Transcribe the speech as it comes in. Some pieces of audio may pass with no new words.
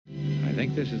I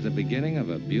think this is the beginning of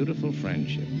a beautiful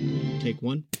friendship. Take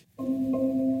one. Do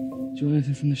you want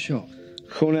anything from the shop?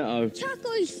 Cornetto.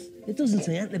 Chocolates! It doesn't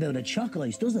say anything about a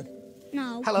chocolate, does it?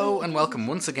 No. Hello and welcome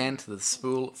once again to the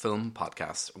Spool Film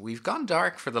Podcast. We've gone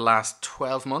dark for the last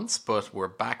 12 months, but we're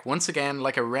back once again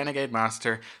like a renegade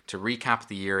master to recap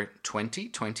the year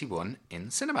 2021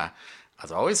 in cinema.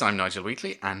 As always, I'm Nigel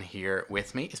Wheatley, and here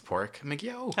with me is Pork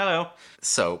McGio. Hello.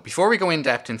 So, before we go in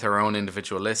depth into our own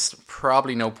individual lists,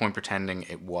 probably no point pretending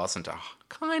it wasn't a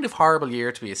kind of horrible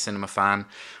year to be a cinema fan.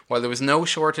 While there was no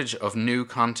shortage of new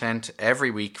content every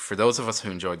week, for those of us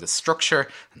who enjoyed the structure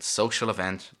and social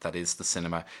event that is the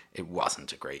cinema, it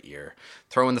wasn't a great year.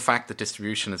 Throw in the fact that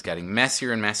distribution is getting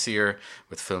messier and messier,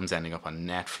 with films ending up on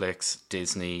Netflix,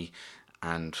 Disney,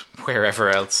 and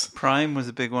wherever else. Prime was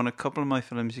a big one. A couple of my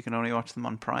films, you can only watch them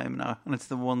on Prime now. And it's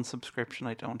the one subscription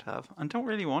I don't have and don't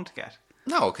really want to get.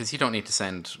 No, because you don't need to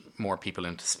send more people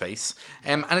into space.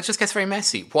 And it just gets very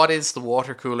messy. What is the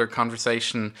water cooler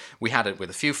conversation? We had it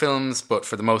with a few films, but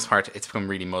for the most part, it's become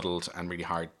really muddled and really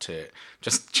hard to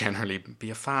just generally be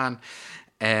a fan.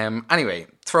 Anyway,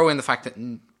 throw in the fact that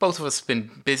both of us have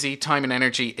been busy, time and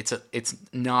energy. It's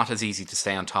not as easy to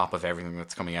stay on top of everything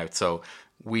that's coming out. So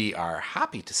we are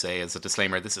happy to say, as a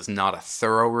disclaimer, this is not a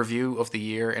thorough review of the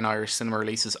year in Irish cinema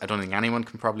releases. I don't think anyone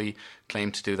can probably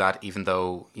claim to do that, even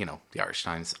though, you know, the Irish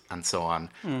Times and so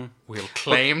on will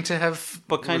claim to have.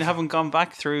 But kind of having gone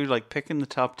back through, like, picking the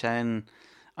top 10,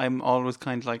 I'm always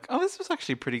kind of like, oh, this was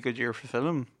actually a pretty good year for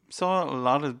film. Saw a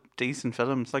lot of decent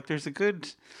films. Like, there's a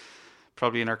good,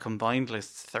 probably in our combined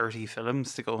lists, 30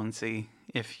 films to go and see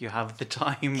if you have the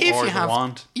time or the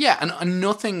want. Yeah, and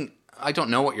nothing. I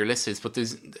don't know what your list is, but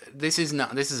this is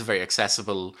a very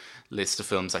accessible list of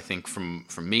films. I think from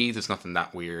me, there's nothing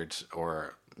that weird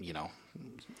or, you know,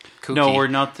 kooky. No, we're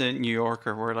not the New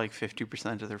Yorker. We're like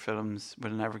 50% of their films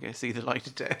will never get to see the light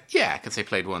of day. Yeah, because they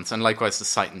played once, and likewise the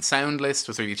Sight and Sound list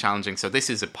was really challenging. So this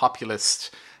is a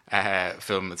populist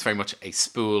film. It's very much a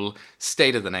spool,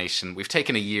 state of the nation. We've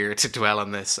taken a year to dwell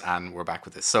on this, and we're back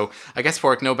with this. So I guess,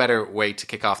 Pork, no better way to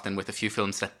kick off than with a few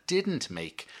films that didn't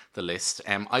make the list.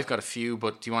 I've got a few,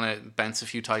 but do you want to bounce a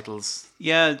few titles?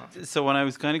 Yeah, so when I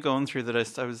was kind of going through the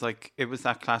list, I was like, it was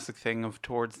that classic thing of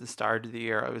towards the start of the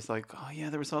year, I was like, oh yeah,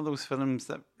 there was all those films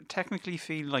that technically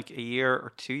feel like a year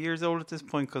or 2 years old at this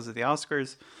point because of the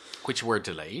Oscars. Which were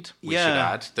delayed, we should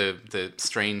add. The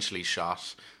strangely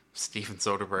shot Steven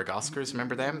Soderbergh Oscars,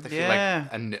 remember them? They feel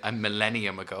like a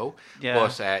millennium ago. Yeah. But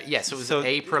so it was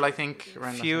April, I think.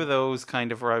 A few of those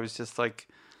kind of where I was just like,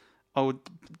 oh,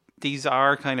 these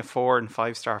are kind of 4 and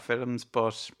 5 star films,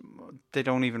 but they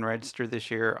don't even register this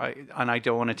year. I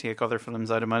don't want to take other films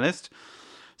out of my list.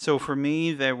 So for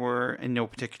me, they were in no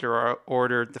particular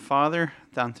order. The Father,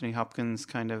 the Anthony Hopkins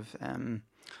kind of, I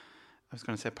was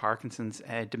going to say Parkinson's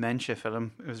dementia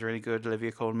film. It was really good.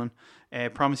 Olivia Colman.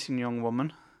 Promising Young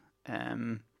Woman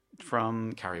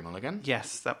from Carey Mulligan.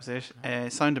 Yes, that was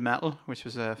it. Sound of Metal, which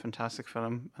was a fantastic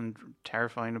film and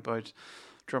terrifying about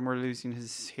drummer losing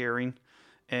his hearing.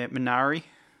 Minari,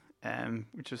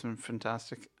 which was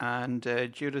fantastic, and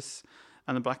Judas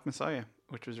and the Black Messiah,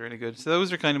 which was really good. So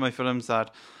those are kind of my films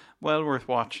that, well worth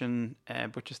watching,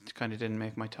 but just kind of didn't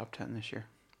make my top 10 this year.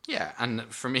 Yeah, and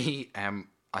for me,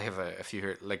 I have a few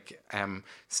here, like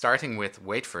starting with,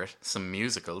 wait for it, some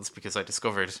musicals, because I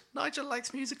discovered Nigel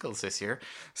likes musicals this year.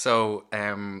 So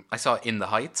I saw In the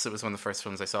Heights. It was one of the first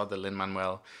films I saw. The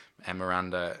Lin-Manuel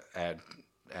Miranda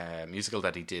musical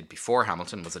that he did before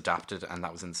Hamilton was adapted, and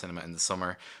that was in the cinema in the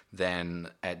summer. Then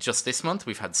just this month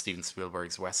we've had Steven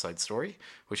Spielberg's West Side Story,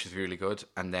 which is really good,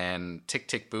 and then Tick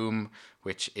Tick Boom,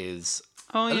 which is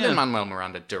a Lin-Manuel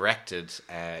Miranda directed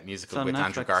musical with Netflix.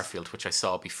 Andrew Garfield, which I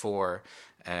saw before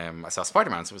I saw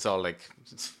Spider-Man, so it was all like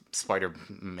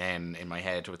Spider-Man in my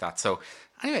head with that. So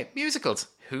anyway, musicals.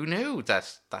 Who knew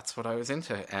that that's what I was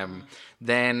into?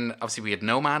 Then obviously we had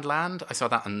Nomadland. I saw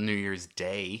that on New Year's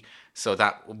Day, so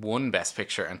that won Best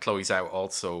Picture, and Chloe Zhao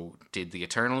also did The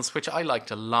Eternals, which I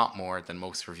liked a lot more than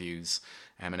most reviews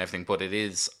and everything, but it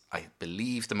is, I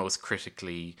believe, the most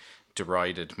critically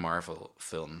derided Marvel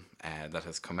film that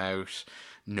has come out.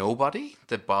 Nobody,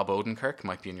 the Bob Odenkirk,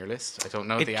 might be in your list. I don't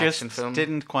know, the action film. It just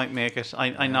didn't quite make it.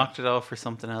 I knocked it off for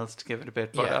something else to give it a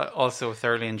bit, but I also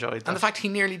thoroughly enjoyed that. And the fact he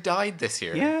nearly died this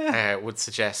year would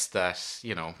suggest that,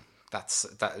 you know, that's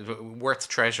worth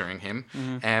treasuring him.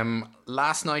 Mm-hmm.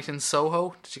 Last Night in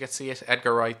Soho, did you get to see it?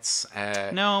 Edgar Wright's...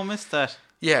 No, missed that.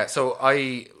 Yeah, so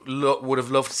I would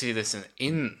have loved to see this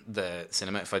in the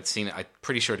cinema if I'd seen it. I'm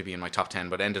pretty sure to be in my top 10,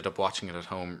 but ended up watching it at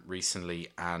home recently,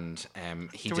 and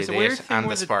he did it, and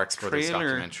the Sparks Brothers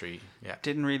documentary. Yeah,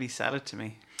 didn't really sell it to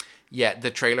me. Yeah,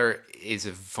 the trailer is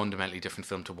a fundamentally different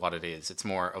film to what it is. It's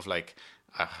more of like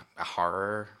a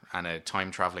horror and a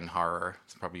time traveling horror.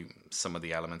 It's probably some of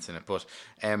the elements in it, but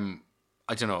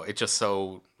I don't know. It just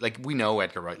so like we know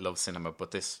Edgar Wright loves cinema,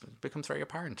 but this becomes very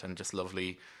apparent and just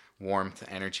lovely warmth,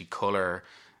 energy, color,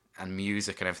 and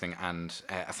music and everything, and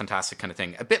a fantastic kind of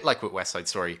thing. A bit like with West Side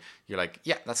Story, you're like,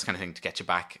 yeah, that's the kind of thing to get you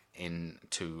back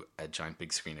into a giant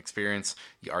big screen experience.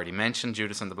 You already mentioned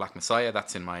Judas and the Black Messiah.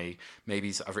 That's in my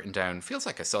maybes. I've written down, feels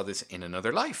like I saw this in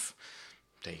another life.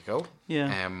 There you go.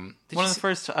 Yeah. One of the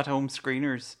first at-home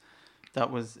screeners it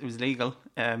was legal.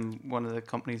 One of the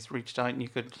companies reached out and you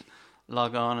could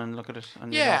log on and look at it.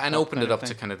 And opened it up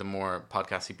to kind of the more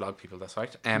podcasty blog people. That's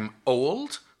right.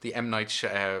 Old, the M. Night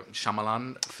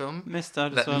Shyamalan film. Missed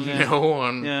that as well. No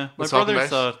one my was talking brother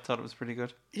about. thought it was pretty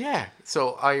good. Yeah,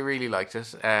 so I really liked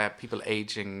it. People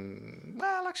aging,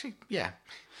 well, actually, yeah.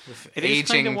 It is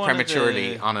aging kind of one of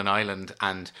prematurely the- on an island,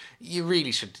 and you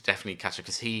really should definitely catch it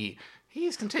because he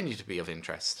has continued to be of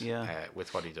interest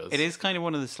with what he does. It is kind of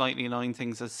one of the slightly annoying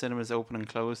things as cinemas open and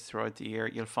close throughout the year.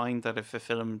 You'll find that if a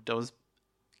film does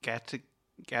get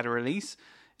a release,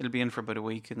 it'll be in for about a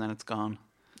week and then it's gone.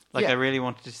 Like, I really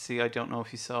wanted to see, I don't know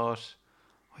if you saw it,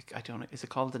 like, I don't know, is it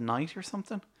called The Night or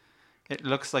something? It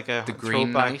looks like a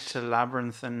Green throwback Knight? to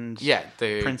Labyrinth and the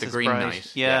Princess Green Bride.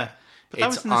 Knight. Yeah. But that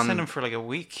It's was in the on- cinema for like a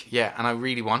week. Yeah, and I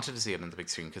really wanted to see it on the big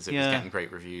screen because it was Yeah. getting great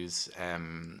reviews.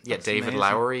 That's David amazing.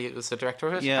 Lowery was the director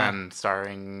of it, Yeah. and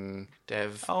starring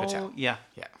Dev Oh, Patel. yeah.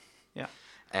 Yeah. Yeah.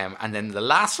 And then the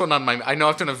last one on I know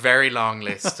I've done a very long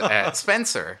list.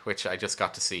 Spencer, which I just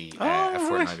got to see a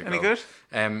fortnight ago. Any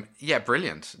good? Yeah,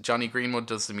 brilliant. Johnny Greenwood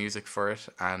does the music for it,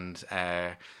 and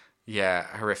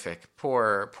horrific.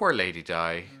 Poor Lady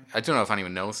Di. I don't know if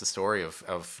anyone knows the story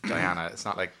of Diana. It's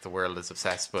not like the world is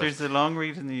obsessed, but There's a long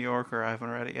read in the New Yorker, I haven't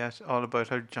read it yet, all about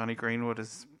how Johnny Greenwood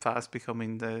is fast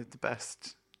becoming the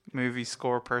best movie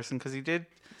score person because he did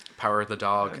Power of the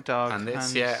Dog, and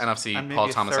this, and obviously and maybe Paul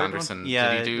a Thomas third Anderson. one.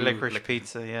 Yeah, Did he do Licorice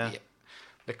Pizza, yeah.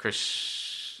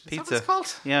 Licorice Pizza. Is that what it's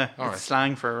called? Yeah, All it's right.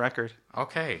 slang for a record.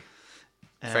 Okay.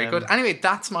 Very good. Anyway,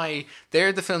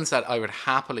 they're the films that I would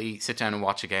happily sit down and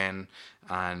watch again.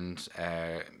 And,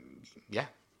 yeah.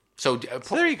 So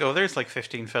there you go. There's like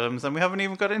 15 films and we haven't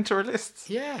even got into our lists.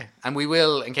 yeah. And we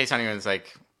will, in case anyone's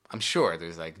like, I'm sure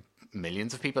there's like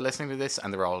millions of people listening to this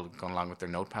and they're all going along with their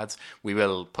notepads. We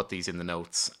will put these in the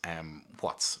notes,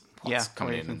 what's coming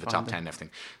where you in can the find top them. 10 and everything.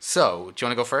 So, do you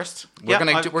want to go first? Yeah, We're I'll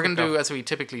gonna kick do off. as we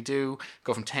typically do,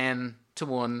 go from 10 to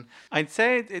 1. I'd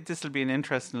say this will be an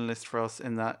interesting list for us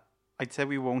in that I'd say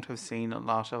we won't have seen a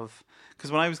lot of...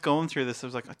 Because when I was going through this, I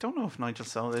was like, I don't know if Nigel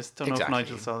saw this. Don't know if Exactly.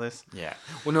 Nigel saw this. Yeah.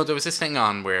 Well, no, there was this thing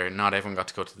on where not everyone got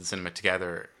to go to the cinema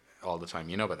together all the time.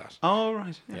 You know about that? Oh,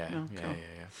 right. Yeah. no, Yeah. cool.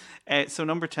 Yeah. So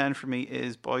number 10 for me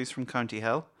is Boys from County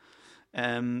Hell.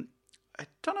 I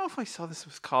don't know if I saw this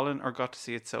with Colin or got to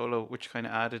see it solo, which kind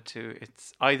of added to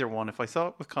it's either one. If I saw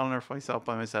it with Colin or if I saw it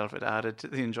by myself, it added to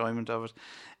the enjoyment of it.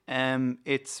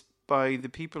 It's by the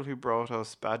people who brought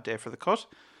us Bad Day for the Cut,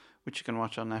 which you can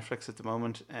watch on Netflix at the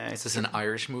moment. Is this an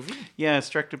Irish movie? Yeah, it's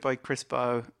directed by Chris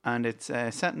Bow, and it's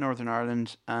set in Northern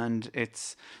Ireland. And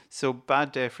it's so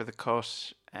Bad Day for the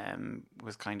Cut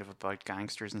was kind of about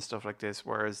gangsters and stuff like this,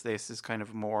 whereas this is kind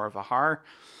of more of a horror,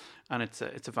 and it's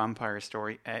a vampire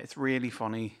story. It's really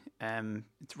funny.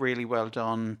 It's really well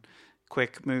done.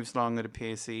 Quick, moves along at a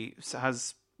pace.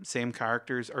 Has same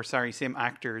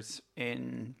actors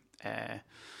in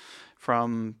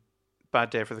from Bad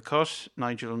Day for the Cut.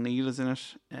 Nigel O'Neill is in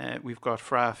it. We've got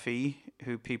Fra Fee,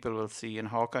 who people will see in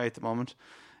Hawkeye at the moment.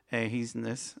 He's in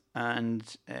this. And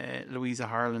Louisa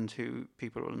Harland, who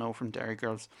people will know from Derry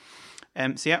Girls.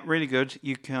 So yeah, really good.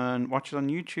 You can watch it on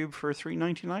YouTube for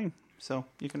 $3.99. So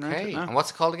you can rent Okay. it And now. what's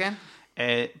it called again?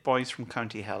 Boys from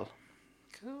County Hell.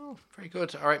 Cool. Very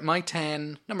good. All right.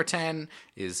 Number 10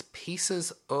 is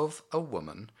Pieces of a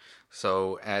Woman.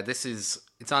 So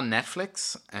it's on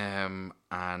Netflix,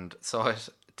 and saw it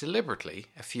deliberately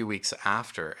a few weeks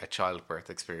after a childbirth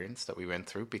experience that we went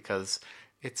through because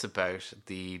it's about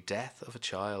the death of a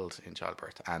child in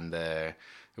childbirth, and it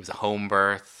was a home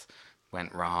birth,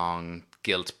 went wrong,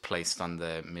 guilt placed on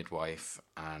the midwife,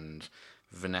 and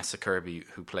Vanessa Kirby,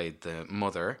 who played the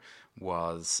mother,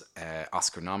 was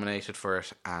Oscar nominated for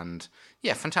it, and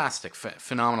yeah, fantastic,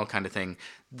 phenomenal kind of thing.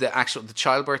 The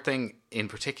childbirth thing in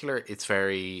particular, it's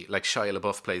very like Shia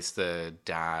LaBeouf plays the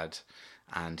dad,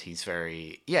 and he's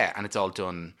very and it's all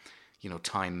done.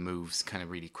 time moves kind of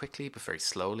really quickly but very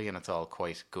slowly, and it's all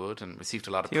quite good, and received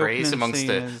a lot of The praise opening amongst scene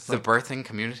the is like birthing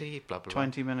community. Blah blah blah.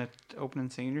 20-minute opening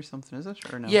scene or something, is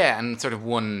it? Or no? Yeah, and sort of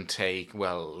one take,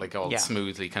 like all Yeah.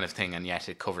 smoothly kind of thing, and yet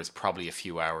it covers probably a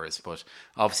few hours, but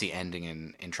obviously ending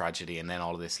in tragedy, and then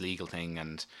all of this legal thing,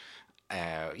 and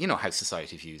how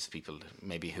society views people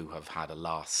maybe who have had a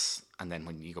loss, and then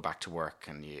when you go back to work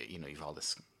and you've all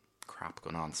this crap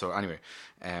going on. So anyway,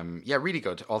 really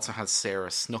good. Also has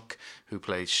Sarah Snook, who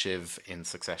plays Shiv in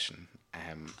Succession,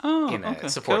 in a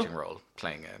supporting role,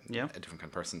 playing a different kind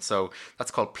of person. So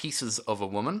that's called Pieces of a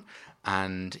Woman,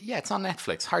 and it's on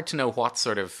Netflix. Hard to know what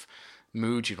sort of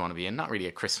mood you'd want to be in. Not really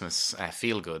a Christmas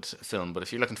feel-good film, but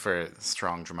if you're looking for a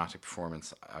strong dramatic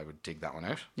performance, I would dig that one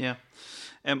out. Yeah.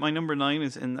 My number 9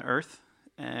 is In the Earth.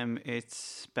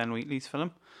 It's Ben Wheatley's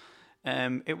film.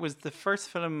 It was the first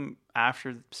film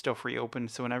after stuff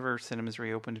reopened. So whenever cinemas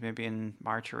reopened, maybe in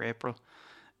March or April,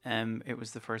 it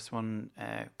was the first one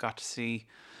got to see.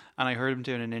 And I heard him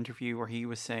doing an interview where he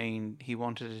was saying he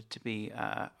wanted it to be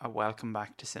a welcome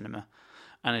back to cinema.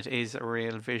 And it is a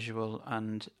real visual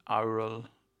and aural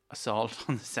assault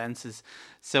on the senses.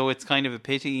 So it's kind of a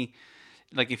pity.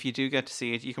 Like, if you do get to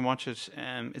see it, you can watch it.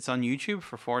 It's on YouTube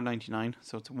for $4.99,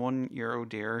 so it's €1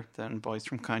 dearer than Boys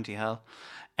from County Hell.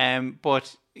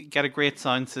 But get a great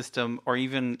sound system, or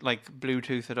even like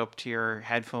Bluetooth it up to your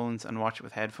headphones and watch it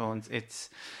with headphones. It's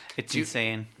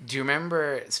insane. Do you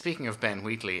remember, speaking of Ben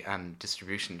Wheatley and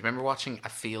distribution, do you remember watching A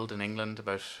Field in England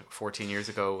about 14 years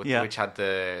ago, which had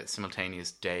the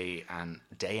simultaneous day and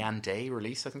day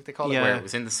release, I think they call it, where it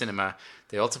was in the cinema.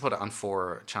 They also put it on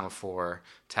Channel 4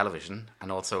 television,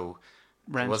 and also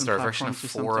was there a version of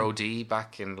 4OD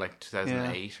back in like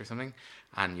 2008 or something,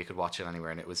 and you could watch it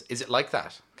anywhere, and is it like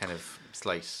that kind of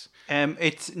slight?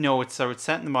 It's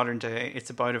set in the modern day. It's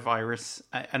about a virus.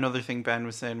 Another thing Ben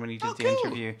was saying when he did the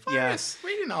interview. Virus,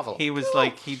 really novel. He was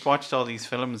like, he'd watched all these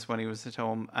films when he was at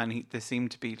home, and they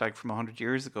seemed to be like from 100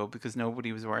 years ago, because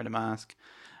nobody was wearing a mask.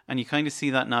 And you kind of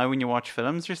see that now when you watch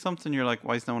films or something. You're like,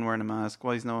 why is no one wearing a mask?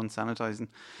 Why is no one sanitizing?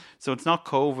 So it's not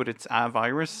COVID, it's a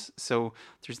virus. So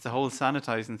there's the whole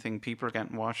sanitizing thing. People are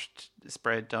getting washed,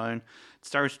 spread down. It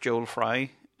stars Joel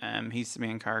Fry. He's the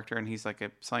main character, and he's like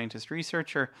a scientist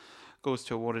researcher. Goes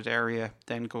to a wooded area,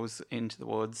 then goes into the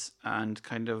woods, and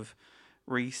kind of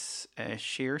Reese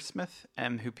Shearsmith,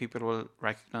 who people will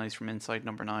recognise from Inside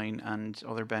Number 9 and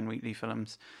other Ben Wheatley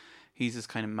films. He's this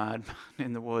kind of madman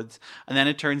in the woods. And then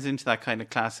it turns into that kind of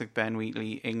classic Ben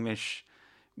Wheatley English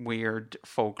weird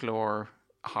folklore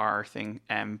horror thing.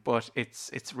 But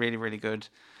it's really, really good.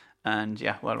 And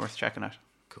well worth checking out.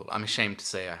 Cool. I'm ashamed to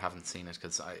say I haven't seen it,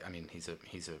 because I mean he's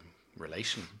a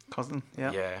relation. Cousin,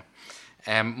 yeah.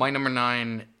 Yeah. My number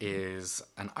 9 is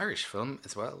an Irish film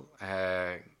as well,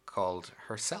 called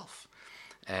Herself.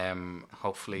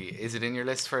 Hopefully, is it in your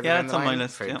list further down the line? It's on my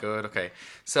list. Very good. Okay,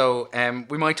 so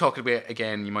we might talk a bit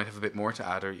again. You might have a bit more to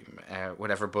add or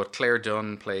whatever. But Claire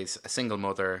Dunn plays a single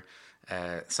mother,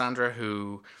 Sandra,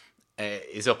 who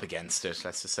is up against it.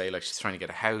 Let's just say, like, she's trying to get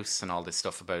a house and all this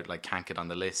stuff about like can't get on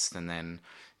the list, and then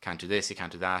can't do this, you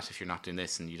can't do that if you're not doing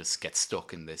this, and you just get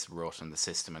stuck in this rut in the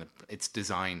system, and it's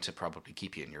designed to probably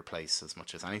keep you in your place as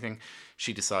much as anything.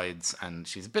 She decides, and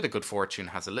she's a bit of good fortune,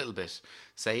 has a little bit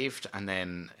saved, and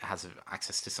then has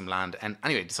access to some land, and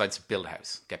anyway decides to build a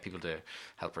house, get people to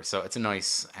help her. So it's a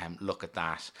nice look at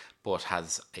that, but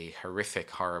has a horrific,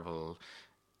 horrible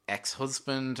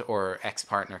ex-husband or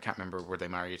ex-partner, can't remember, were they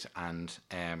married, and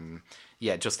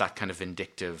just that kind of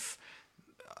vindictive,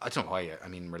 I don't know why. I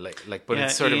mean, but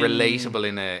it's sort of relatable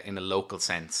in a local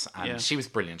sense. And she was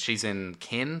brilliant. She's in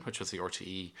Kin, which was the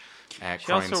RTE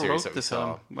crime series that we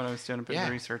saw. When I was doing a bit of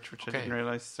research, which I didn't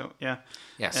realize. So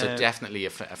so definitely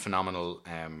a phenomenal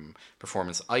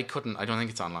performance. I don't think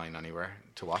it's online anywhere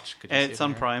to watch. Could you see it's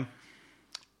on Prime.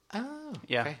 Oh,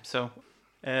 yeah. Okay. So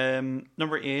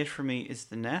number 8 for me is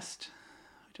The Nest.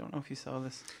 I don't know if you saw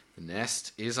this. The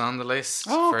Nest is on the list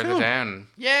further down.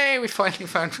 Yay, we finally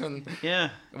found one.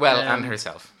 Yeah. Well, and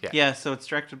Herself. Yeah. Yeah, so it's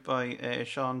directed by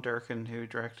Sean Durkin, who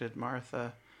directed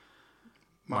Marcy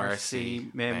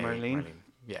May Marlene.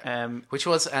 Yeah. Which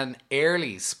was an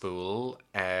early spool,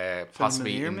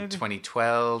 possibly in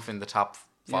 2012 in the top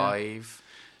 5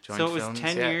 joint films. So it was films.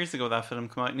 10 years ago that film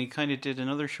came out, and he kind of did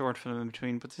another short film in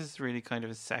between, but this is really kind of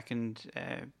his second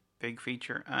big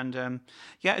feature, and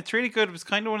it's really good. It was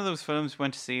kind of one of those films,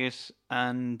 went to see it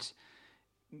and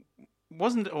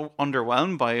wasn't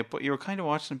underwhelmed by it, but you were kind of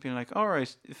watching it being like,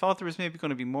 alright, I thought there was maybe going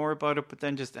to be more about it, but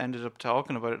then just ended up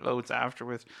talking about it loads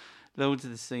afterwards. Loads of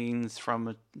the scenes from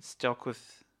it stuck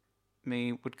with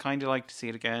me. Would kind of like to see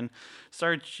it again.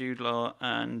 Starred Jude Law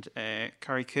and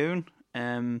Carrie Coon,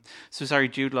 So sorry,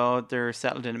 Jude Law. They're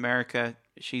settled in America.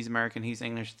 She's American. He's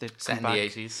English. They Set come in the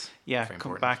back. 80s. Yeah, Very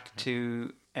come important. back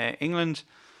to England.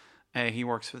 He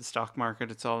works for the stock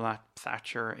market. It's all that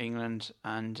Thatcher England,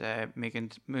 and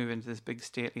move into this big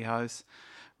stately house.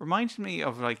 Reminded me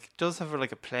of does have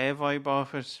like a play vibe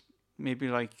off it. Maybe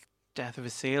like Death of a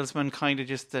Salesman, kind of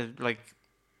just the like.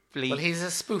 Well, he's a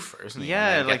spoofer, isn't he? Yeah,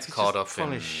 And then like gets he's caught just up full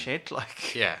in of shit.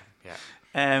 Like Yeah,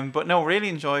 yeah, but no, really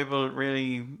enjoyable.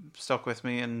 Really stuck with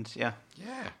me, and yeah.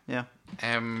 yeah.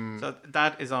 So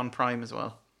that is on Prime as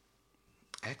well.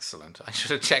 Excellent. I should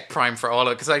have checked Prime for all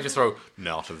of it because I just wrote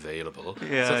not available.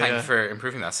 Yeah, so thank yeah. you for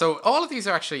improving that. So all of these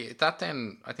are actually that.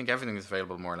 Then I think everything is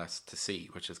available more or less to see,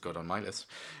 which is good on my list.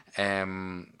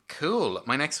 Cool.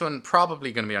 My next one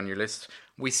probably going to be on your list.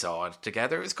 We saw it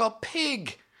together. It's called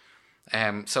Pig.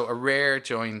 So a rare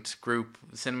joint group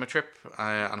cinema trip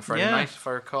on a Friday Yeah. night, if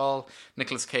I recall.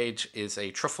 Nicolas Cage is a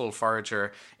truffle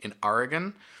forager in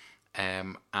Oregon.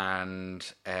 And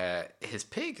his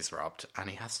pig is robbed, and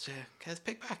he has to get his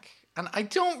pig back. And I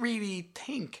don't really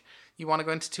think you want to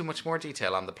go into too much more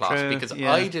detail on the plot True, because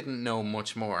yeah. I didn't know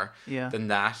much more Yeah. than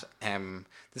that.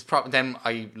 Then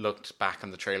I looked back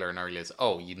on the trailer and I realized,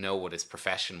 oh, you know what his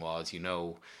profession was,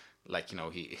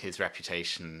 his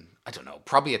reputation. I don't know.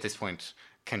 Probably at this point,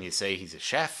 can you say he's a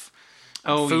chef?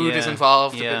 Oh, Food yeah. is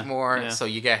involved a Yeah, bit more, yeah. so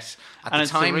you get at And the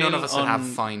it's a time none real of us would have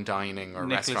fine dining or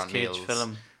Nicolas restaurant Cage meals.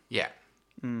 film. Yeah.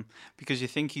 Because you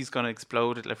think he's going to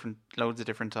explode at loads of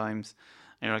different times.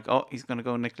 And you're like, oh, he's going to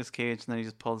go Nicolas Cage, and then he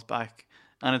just pulls back.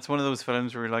 And it's one of those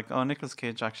films where you're like, oh, Nicolas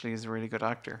Cage actually is a really good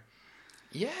actor.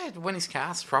 Yeah, when he's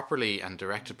cast properly and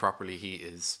directed properly, he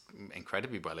is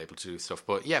incredibly well able to do stuff.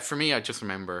 But yeah, for me, I just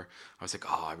remember, I was like,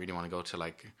 oh, I really want to go to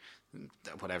like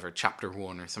whatever, Chapter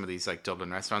 1 or some of these like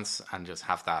Dublin restaurants and just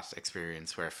have that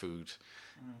experience where food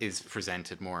is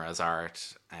presented more as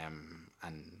art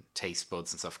and taste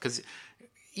buds and stuff. Because,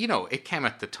 it came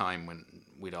at the time when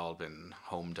we'd all been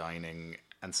home dining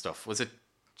and stuff. Was it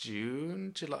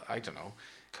June, July? I don't know.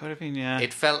 Could have been, yeah.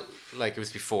 It felt like it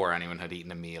was before anyone had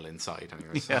eaten a meal inside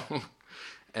anyway. So.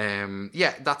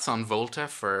 That's on Volta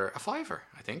for a £5,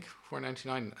 I think,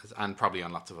 $4.99, and probably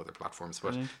on lots of other platforms.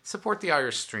 But support the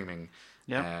Irish streaming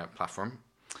platform.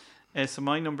 So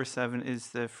my number 7 is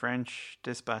the French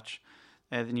Dispatch,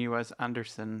 the new Wes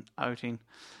Anderson outing.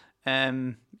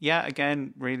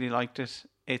 Again, really liked it.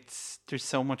 There's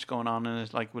so much going on in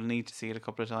it. Like, we'll need to see it a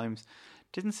couple of times.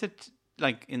 Didn't sit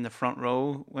like in the front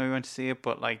row when we went to see it,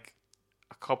 but like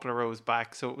a couple of rows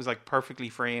back, so it was like perfectly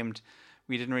framed.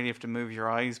 We didn't really have to move your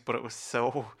eyes, but it was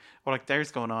so like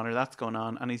there's going on or that's going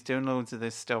on, and he's doing loads of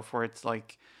this stuff where it's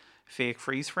like fake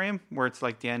freeze frame, where it's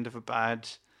like the end of a bad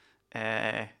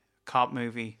cop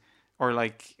movie, or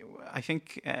like I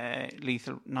think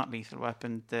not Lethal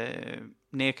Weapon, the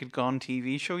Naked Gun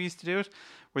TV show used to do it,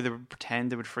 where they would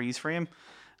pretend they would freeze frame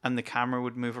and the camera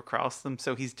would move across them.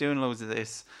 So he's doing loads of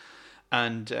this.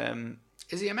 And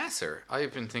is he a messer?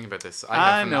 I've been thinking about this.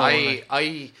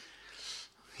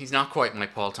 He's not quite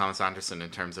like Paul Thomas Anderson in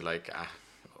terms of like a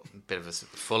bit of a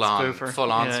full-on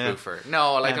spoofer.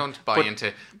 No, I don't buy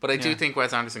into. But I do think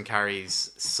Wes Anderson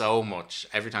carries so much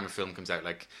every time a film comes out.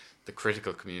 Like the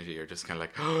critical community are just kind of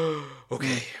like, oh,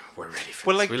 okay, we're ready for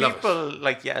well, this.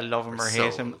 like people love him or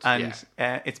hate him, and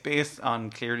it's based on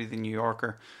clearly The New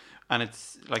Yorker, and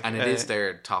it's like, and it is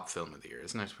their top film of the year,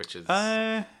 isn't it? Which is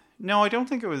no, I don't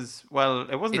think it was. Well,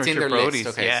 it wasn't it's Richard in their Brody's.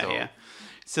 list. Okay, yeah.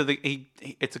 So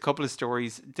it's a couple of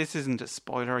stories. This isn't a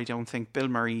spoiler, I don't think. Bill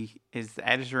Murray is the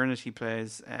editor in it. He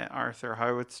plays Arthur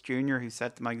Howitz Jr., who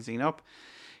set the magazine up.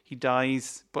 He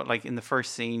dies, but like in the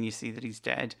first scene, you see that he's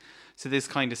dead. So this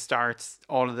kind of starts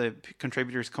all of the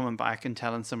contributors coming back and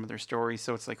telling some of their stories.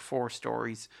 So it's like 4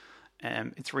 stories.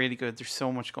 It's really good. There's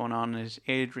so much going on in it.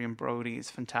 Adrian Brody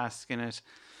is fantastic in it.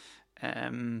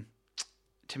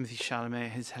 Timothy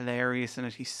Chalamet is hilarious in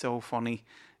it. He's so funny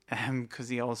because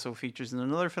he also features in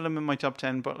another film in my top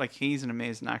 10. But like, he's an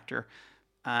amazing actor.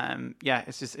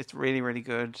 It's really, really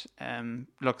good.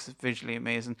 Looks visually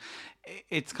amazing.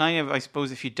 It's kind of, I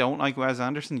suppose, if you don't like Wes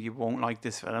Anderson, you won't like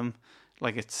this film.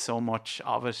 Like, it's so much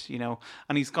of it,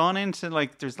 And he's gone into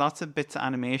like, there's lots of bits of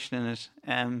animation in it,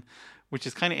 which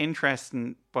is kind of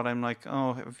interesting. But I'm like,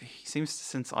 oh, he seems to,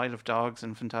 since Isle of Dogs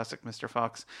and Fantastic Mr.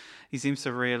 Fox, he seems to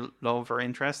have real love or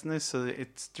interest in this. So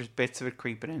there's bits of it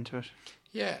creeping into it.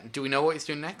 Yeah. Do we know what he's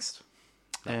doing next?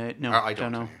 No, I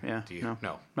don't know. Do Yeah, Do you?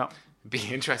 No. Be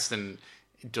interesting.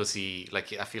 Does he I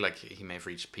feel like he may have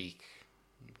reached peak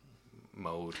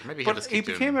mode. Maybe he'll But just he keep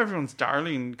became doing. everyone's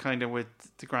darling, kind of with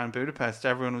the Grand Budapest.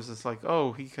 Everyone was just like,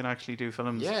 "Oh, he can actually do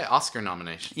films." Yeah, Oscar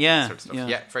nomination. Yeah, sort of stuff. yeah.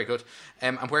 Yeah, very good.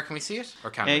 And where can we see it? Or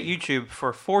can we? YouTube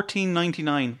for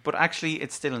 $14.99, but actually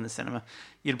it's still in the cinema.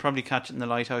 You'll probably catch it in the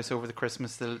Lighthouse over the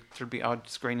Christmas. There'll be odd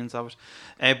screenings of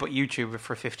it. But YouTube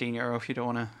for €15 if you don't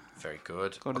want to. Very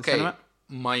good. Go to the Okay, cinema.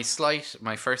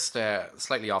 my first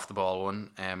slightly off the ball one.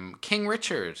 King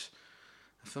Richard,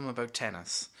 a film about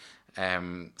tennis.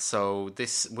 So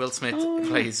this Will Smith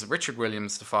plays Richard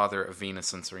Williams, the father of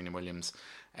Venus and Serena Williams.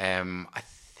 I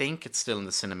think it's still in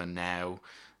the cinema now,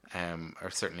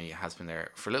 or certainly has been there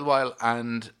for a little while.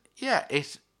 And yeah,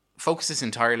 it focuses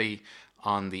entirely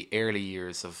on the early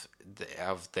years of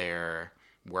their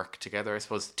work together. I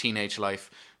suppose teenage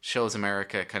life, shows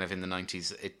America kind of in the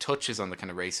 90s. It touches on the kind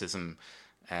of racism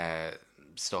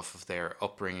stuff of their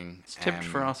upbringing. It's tipped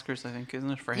for Oscars, I think,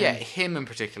 isn't it? For him. Yeah, him in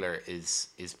particular is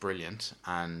brilliant,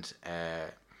 and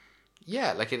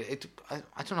yeah, like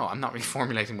I don't know. I'm not really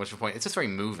formulating much of a point. It's just very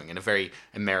moving in a very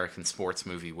American sports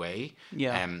movie way.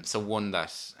 Yeah. So one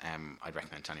that I'd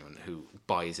recommend to anyone who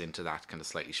buys into that kind of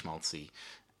slightly schmaltzy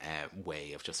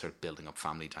way of just sort of building up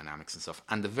family dynamics and stuff.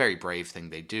 And the very brave thing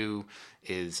they do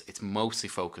is it's mostly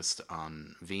focused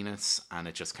on Venus, and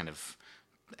it just kind of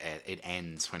it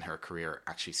ends when her career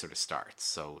actually sort of starts.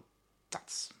 So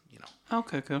that's, you know.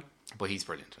 Okay, cool. But he's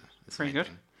brilliant in it. It's Very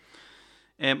amazing.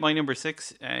 good. My number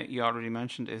 6, you already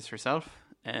mentioned, is herself.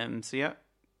 So yeah,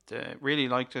 really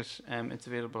liked it. It's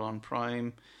available on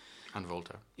Prime. And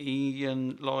Voltaire.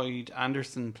 Ian Lloyd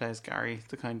Anderson plays Gary,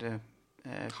 the kind of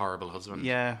Horrible husband.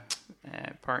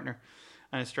 partner,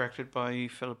 and it's directed by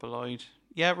Philippa Lloyd.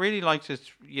 Yeah, really liked it.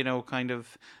 You know, kind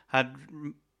of had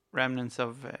remnants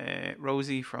of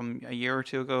Rosie from a year or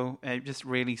two ago. Just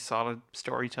really solid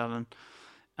storytelling,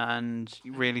 and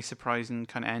really surprising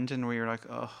kind of ending where you're like,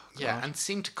 oh, Yeah, God. and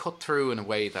seemed to cut through in a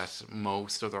way that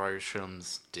most other Irish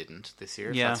films didn't this year.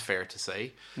 If Yeah. that's fair to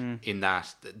say. In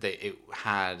that it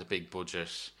had a big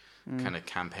budget kind of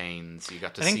campaigns. You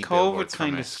got to I see think COVID billboards from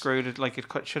kind of it. screwed it. Like, it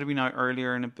should have been out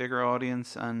earlier in a bigger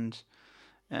audience, and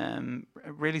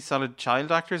really solid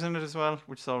child actors in it as well,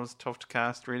 which is always tough to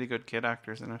cast. Really good kid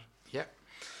actors in it. Yeah.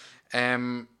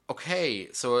 Okay,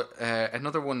 so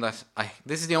another one that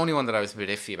this is the only one that I was a bit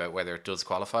iffy about whether it does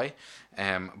qualify,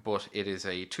 but it is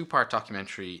a 2-part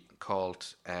documentary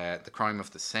called The Crime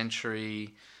of the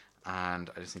Century, and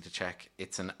I just need to check.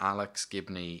 It's an Alex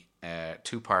Gibney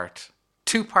two-part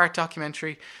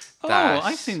documentary. That,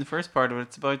 I've seen the first part of it.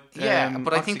 It's about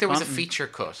but I think there was a OxyContin. feature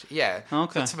cut. Yeah,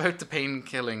 Okay. It's about the pain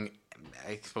killing,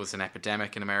 I suppose, an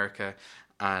epidemic in America.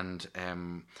 And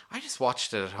I just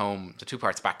watched it at home, the 2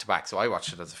 parts back to back. So I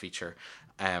watched it as a feature,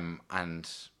 and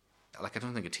like I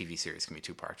don't think a TV series can be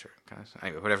 2-parter.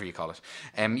 Anyway, whatever you call it.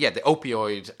 Yeah, the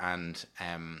opioid and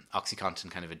OxyContin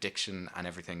kind of addiction and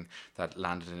everything that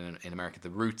landed in America,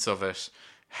 the roots of it,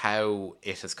 how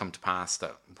it has come to pass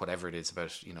that whatever it is, about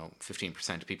 15%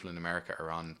 of people in America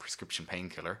are on prescription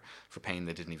painkiller for pain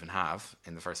they didn't even have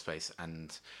in the first place,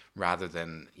 and rather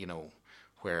than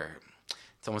where.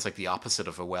 It's almost like the opposite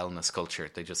of a wellness culture.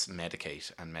 They just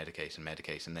medicate and medicate and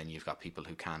medicate, and then you've got people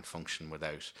who can't function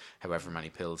without however many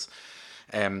pills.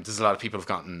 There's a lot of people who've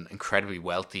gotten incredibly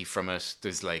wealthy from it.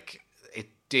 It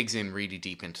digs in really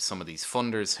deep into some of these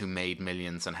funders who made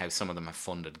millions and how some of them have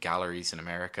funded galleries in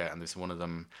America. And there's one of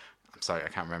them, I'm sorry, I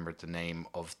can't remember the name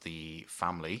of the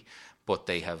family, but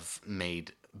they have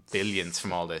made billions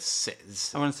from all this.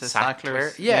 I want to say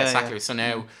Sacklers. Yeah, Sacklers. So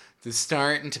now there's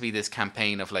starting to be this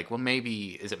campaign of like, well,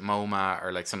 maybe is it MoMA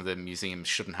or like some of the museums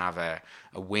shouldn't have a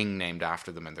wing named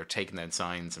after them, and they're taking down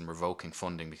signs and revoking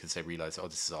funding because they realize, oh,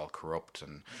 this is all corrupt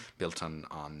and built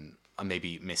on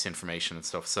maybe misinformation and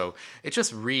stuff. So it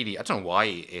just really, I don't know why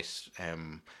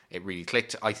it really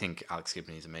clicked. I think Alex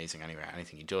Gibney is amazing anyway.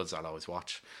 Anything he does, I'll always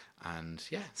watch. And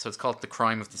yeah, so it's called The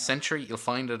Crime of the Century. You'll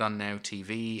find it on Now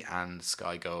TV and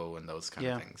Sky Go and those kind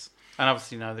of things. And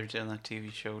obviously now they're doing that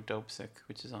TV show Dope Sick,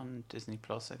 which is on Disney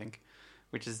Plus, I think,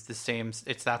 which is the same.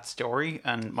 It's that story,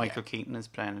 and Michael Keaton is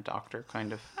playing a doctor,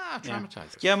 kind of.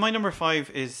 Traumatized. Yeah, my number 5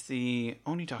 is the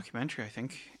only documentary, I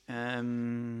think.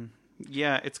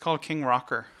 Yeah, it's called King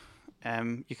Rocker.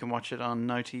 You can watch it on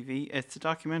Now TV. It's a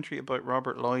documentary about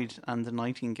Robert Lloyd and the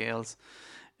Nightingales.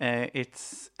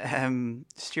 It's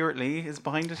Stuart Lee is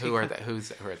behind it. Who are they? Who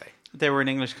are they? They were an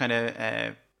English kind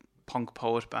of punk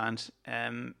poet band.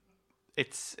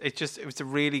 It was a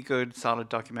really good, solid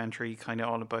documentary, kind of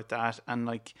all about that, and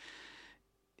like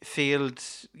field,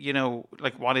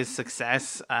 like what is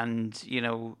success, and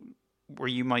where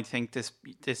you might think this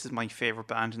is my favorite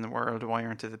band in the world. Why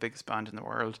aren't they the biggest band in the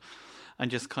world?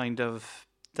 And just kind of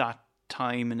that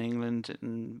time in England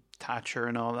and Thatcher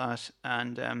and all that.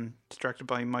 And it's directed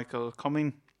by Michael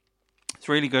Cumming. It's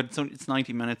really good. It's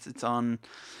 90 minutes. It's on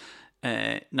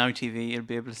Now TV. You'll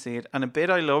be able to see it. And a bit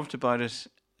I loved about it,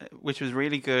 which was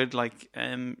really good, like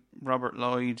Robert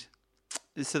Lloyd.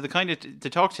 So they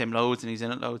talk to him loads and he's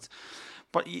in it loads.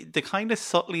 But they kind of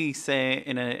subtly say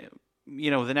they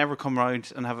never come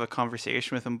around and have a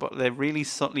conversation with him, but they really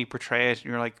subtly portray it. And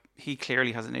you're like, he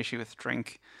clearly has an issue with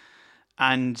drink.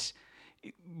 And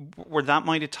where that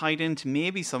might have tied into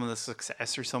maybe some of the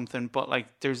success or something, but like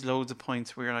there's loads of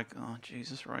points where you're like, oh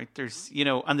Jesus, right? There's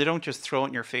and they don't just throw it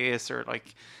in your face, or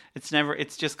like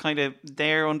it's just kind of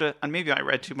there under. And maybe I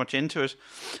read too much into it,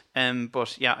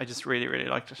 but yeah, I just really really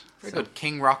liked it. Very good.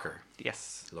 King Rocker.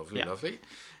 Yes, Lovely.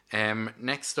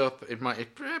 Next up, it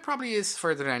probably is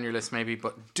further down your list maybe,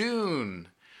 but Dune.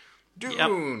 Yep.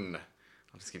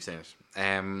 I'll just keep saying it.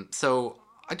 So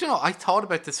I don't know. I thought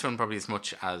about this film probably as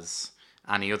much as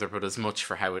any other, but as much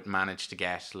for how it managed to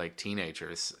get like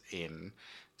teenagers in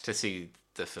to see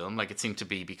the film. Like it seemed to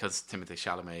be because Timothée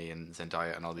Chalamet and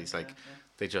Zendaya and all these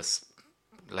they just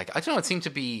like, I don't know, it seemed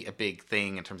to be a big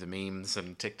thing in terms of memes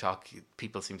and TikTok.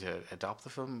 People seem to adopt the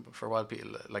film for a while.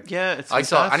 It's I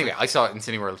saw it in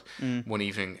Cineworld one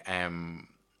evening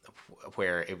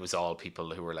where it was all people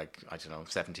who were like, I don't know,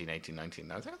 17, 18,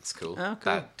 19. I was like, that's cool. Oh,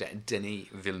 cool. That Denis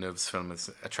Villeneuve's film is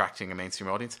attracting a mainstream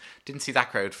audience. Didn't see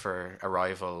that crowd for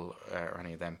Arrival or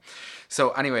any of them. So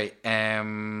anyway,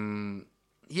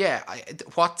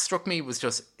 what struck me was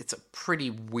just, it's a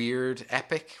pretty weird,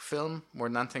 epic film more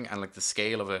than anything, and like the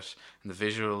scale of it and the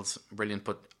visuals, brilliant.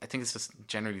 But I think it's just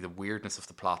generally the weirdness of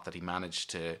the plot that he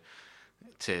managed to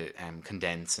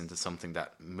condense into something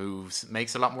that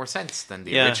makes a lot more sense than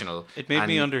the original. It made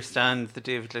me understand the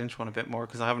David Lynch one a bit more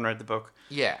because I haven't read the book.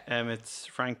 Yeah, it's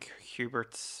Frank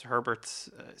Herbert's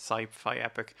sci-fi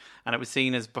epic, and it was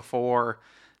seen as before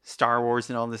Star Wars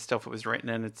and all this stuff it was written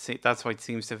in. That's why it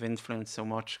seems to have influenced so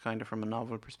much, kind of from a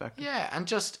novel perspective. Yeah, and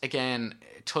just again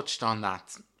touched on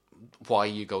that. Why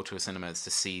you go to a cinema is to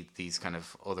see these kind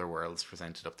of other worlds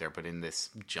presented up there, but in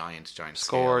this giant score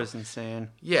scale. is insane.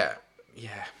 Yeah.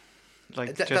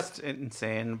 Like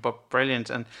insane, but brilliant.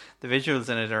 And the visuals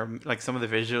in it are like, some of the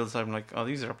visuals I'm like, oh,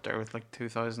 these are up there with like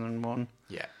 2001.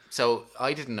 Yeah. So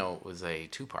I didn't know it was a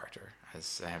two-parter.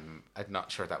 As I'm not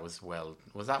sure that was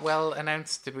that well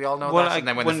announced? Did we all know that? And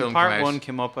then when the film part came out, one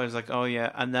came up, I was like, oh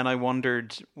yeah. And then I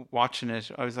wondered, watching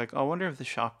it, I was like, oh, I wonder if they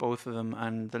shot both of them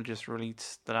and they'll just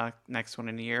release the next one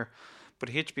in a year. But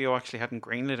HBO actually hadn't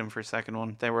greenlit him for a second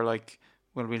one. They were like,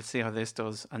 well, we'll see how this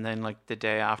does. And then like the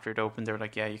day after it opened, they were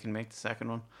like, yeah, you can make the second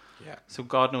one. Yeah. So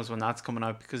God knows when that's coming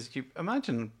out, because you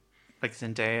imagine like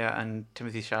Zendaya and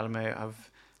Timothée Chalamet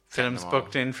have films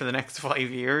booked in for the next 5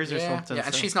 years or something. Yeah,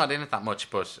 and she's not in it that much,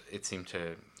 but it seemed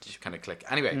to just kind of click.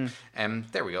 Anyway,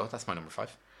 there we go. That's my number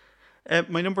 5.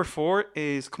 My number 4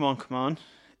 is Come On, Come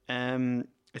On.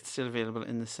 It's still available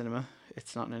in the cinema.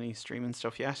 It's not in any streaming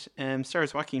stuff yet.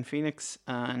 Stars Joaquin Phoenix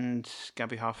and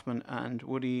Gabby Hoffman, and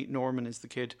Woody Norman is the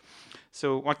kid.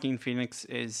 So Joaquin Phoenix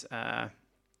is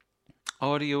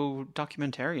audio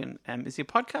documentarian. Is he a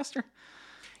podcaster?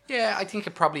 Yeah, I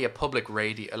think probably a public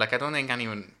radio. Like, I don't think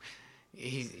anyone.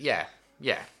 Yeah.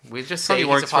 We'll just say he he's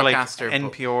works a podcaster for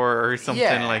like NPR or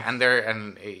something like.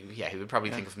 He would probably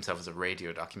think of himself as a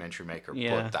radio documentary maker,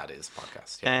 Yeah. but that is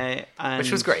podcast. Yeah.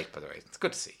 Which was great, by the way. It's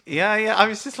good to see. Yeah. I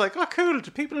was just like, oh, cool.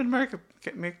 Do people in America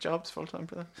make jobs full time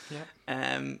for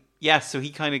that? Yeah. So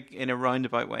he kind of, in a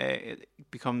roundabout way,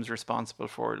 becomes responsible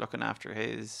for looking after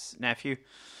his nephew,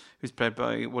 who's played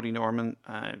by Woody Norman.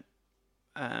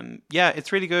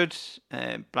 It's really good.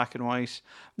 Black and white.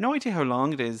 No idea how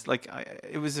long it is. Like,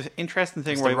 it was an interesting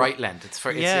thing. It's where the right length. It's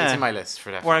in my list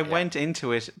for that. Where I went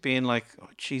into it being like, oh,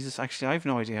 Jesus, actually, I have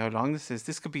no idea how long this is.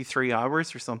 This could be 3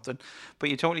 hours or something. But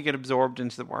you totally get absorbed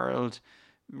into the world.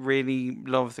 Really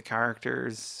love the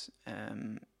characters.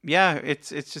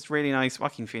 It's just really nice.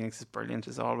 Joaquin Phoenix is brilliant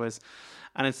as always,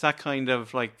 and it's that kind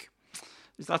of like.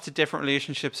 There's lots of different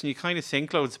relationships, and you kind of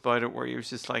think loads about it, where you're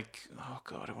just like, oh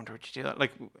God, I wonder what you do that.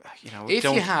 Like, if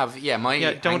don't you have,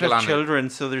 don't have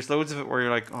children, so there's loads of it where you're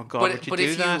like, oh God, would you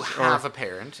do that? But if you have a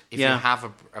parent, if you have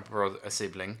a brother, a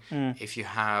sibling, if you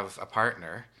have a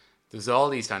partner, there's all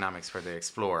these dynamics where they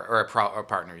explore, or a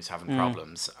partner who's having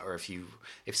problems, or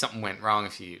if something went wrong,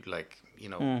 if you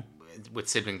with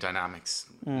sibling dynamics,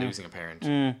 losing a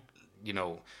parent,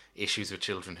 issues with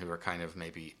children who are kind of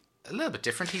maybe a little bit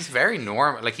different. He's very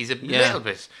normal. Like, he's a little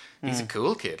bit. He's a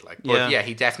cool kid. Like, but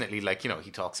he definitely, like,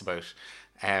 he talks about.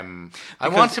 I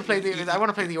want to play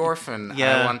the orphan.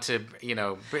 Yeah. I want to,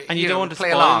 and you don't want to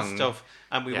play spoil along stuff,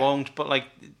 and we won't. But like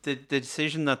the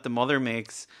decision that the mother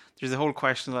makes, there's a whole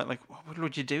question that, like,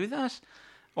 would you do that?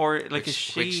 Or like, is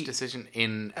she which decision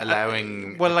in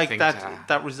allowing well, a like thing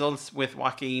that results with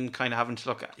Joaquin kind of having to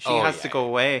look at, she has to go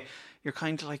away. You're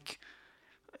kind of like,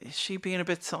 is she being a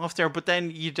bit soft there? But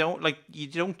then you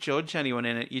don't judge anyone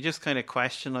in it. You just kind of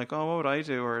question, like, oh, what would I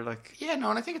do? Or like, yeah,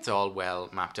 no, and I think it's all well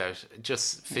mapped out.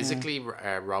 Just physically,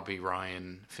 Robbie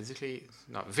Ryan,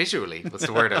 not visually, what's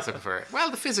the word I was looking for?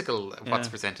 Well, the physical, what's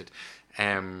presented.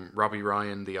 Robbie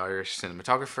Ryan, the Irish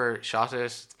cinematographer, shot it.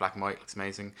 It's black and white, looks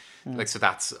amazing. Like, so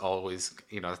that's always,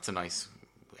 that's a nice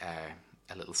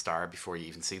a little star before you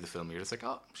even see the film. You're just like,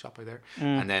 oh, shot by there.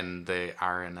 And then the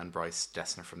Aaron and Bryce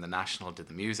Dessner from The National did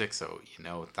the music, so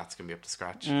that's going to be up to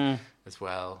scratch as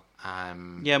well.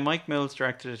 Yeah, Mike Mills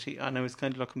directed it, and I was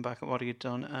kind of looking back at what he had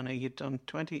done, and he did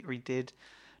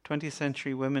 20th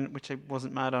Century Women, which I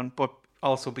wasn't mad on, but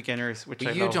also Beginners, which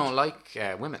I you loved. don't like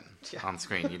women on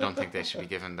screen. You don't think they should be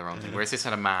given their own thing. Whereas this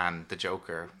had a man, the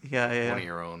Joker, one of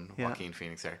your own, Joaquin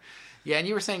Phoenix there. Yeah, and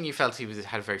you were saying you felt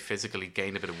had very physically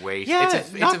gained a bit of weight. Yeah,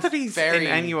 it's not that he's in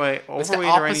any way overweight it's the or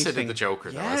opposite anything. of the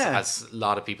Joker, though, as a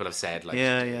lot of people have said. Like,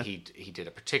 he did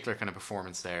a particular kind of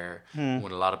performance there,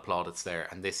 won a lot of plaudits there,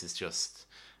 and this is just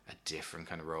a different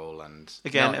kind of role. And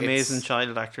again, amazing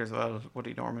child actor as well,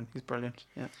 Woody Norman. He's brilliant.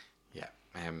 Yeah.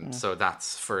 So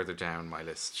that's further down my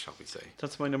list, shall we say?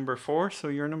 That's my number 4. So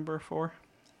your number 4.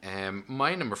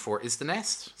 My number 4 is The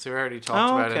Nest. So we already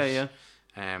talked about it. Yeah.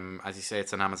 As you say,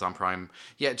 it's on Amazon Prime.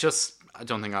 Yeah, I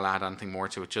don't think I'll add anything more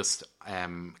to it. Just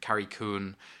Carrie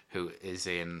Coon, who is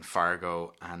in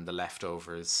Fargo and The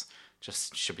Leftovers,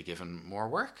 just should be given more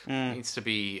work. Needs to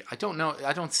be. I don't know.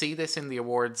 I don't see this in the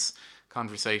awards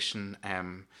conversation. I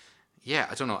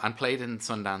don't know. And played in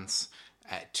Sundance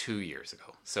 2 years ago.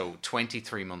 So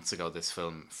 23 months ago, this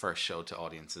film first showed to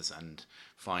audiences and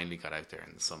finally got out there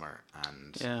in the summer,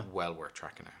 and well worth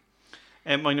tracking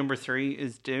out. My number 3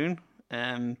 is Dune.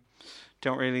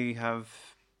 Don't really have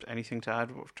anything to add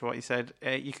to what you said.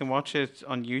 You can watch it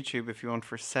on YouTube if you want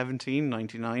for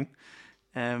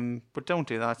 $17.99. But don't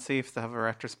do that. See if they have a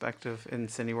retrospective in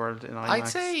Cineworld in IMAX. I'd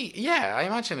say, I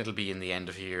imagine it'll be in the end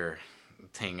of year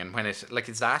thing, and when is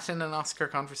that in an Oscar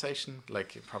conversation?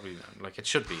 Like, it probably, like, it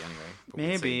should be anyway.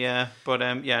 Maybe, but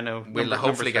no. We'll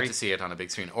hopefully get to see it on a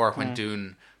big screen, or when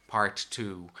Dune Part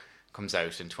 2 comes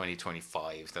out in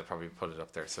 2025, they'll probably put it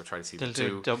up there. So try to see the 2. They'll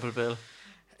do double bill.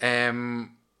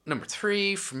 Number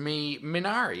 3 for me,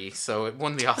 Minari. So it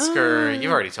won the Oscar.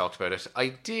 You've already talked about it. I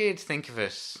did think of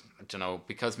it, I don't know,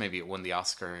 because maybe it won the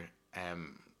Oscar.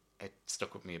 It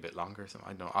stuck with me a bit longer. So I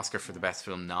don't know, Oscar for the best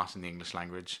film not in the English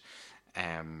language.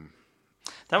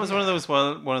 That was one of those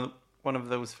one of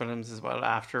those films as well.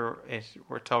 After it,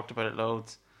 we talked about it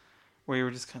loads, where you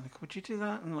were just kind of like, would you do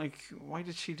that? And like, why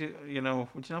did she do?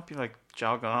 Would you not be like,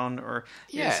 jog on? Or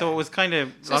so it was kind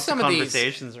of lots of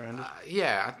conversations around it.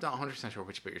 I'm not 100% sure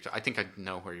which bit you're. I think I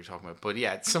know where you're talking about, but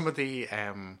some of the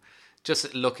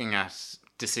just looking at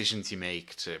decisions you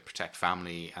make to protect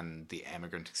family and the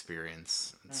immigrant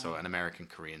experience. So an American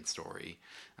Korean story,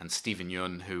 and Stephen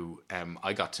Yeun, who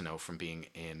I got to know from being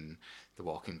in The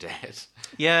Walking Dead.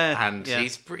 And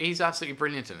he's absolutely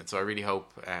brilliant in it. So I really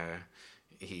hope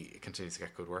he continues to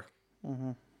get good work.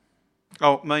 Mm-hmm.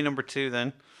 Oh, my number 2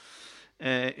 then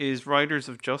is Riders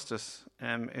of Justice.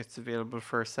 It's available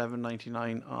for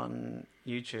 $7.99 on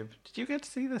YouTube. Did you get to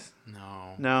see this?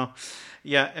 No.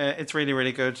 Yeah, it's really,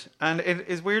 really good, and it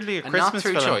is weirdly a Christmas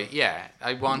film. Not through choice. Yeah,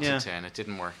 I wanted to, and it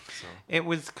didn't work. So it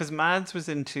was because Mads was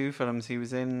in 2 films. He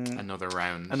was in Another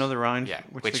Round. Yeah,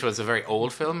 which was a very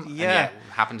old film. Yeah,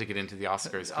 and happened to get into the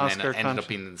Oscars, and then it ended up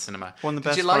being in the cinema. One of the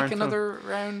best. Did you like Another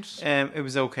Round? It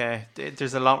was okay.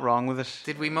 There's a lot wrong with it.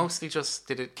 Did we mostly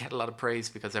did it get a lot of praise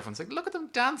because everyone's like, look at them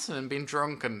dancing and being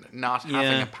drunk and not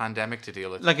having a pandemic to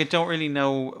deal with? Like, I don't really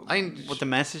know what the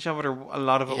message of it, or a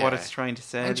lot of it, what it's trying to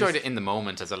say. I enjoyed it in the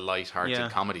moment as a light-hearted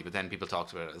comedy, but then people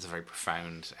talked about it as a very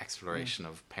profound exploration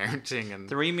of parenting. And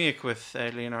the remake with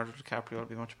Leonardo DiCaprio will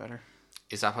be much better.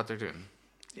 Is that what they're doing?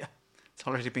 Yeah, it's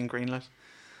already been greenlit.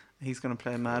 He's going to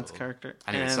play Mads' character.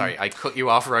 Anyway, sorry, I cut you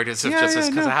off, Riders of Justice,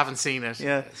 because I haven't seen it.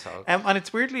 Yeah, and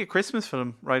it's weirdly a Christmas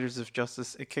film, Riders of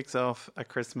Justice. It kicks off at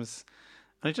Christmas.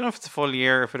 And I don't know if it's a full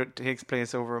year, if it takes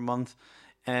place over a month.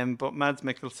 But Mads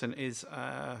Mikkelsen is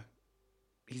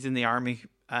he's in the army,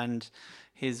 and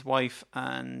his wife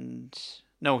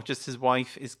his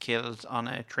wife is killed on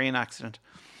a train accident,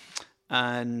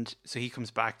 and so he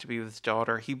comes back to be with his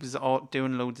daughter. He was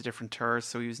doing loads of different tours,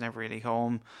 so he was never really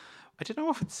home. I don't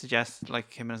know if it suggests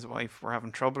like him and his wife were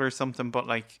having trouble or something, but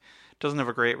like doesn't have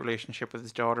a great relationship with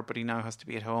his daughter, but he now has to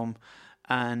be at home.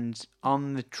 And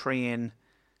on the train,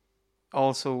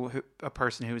 also a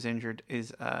person who's injured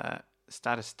is a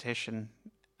statistician,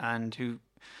 and who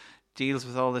deals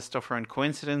with all this stuff around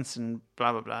coincidence and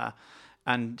blah, blah, blah.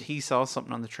 And he saw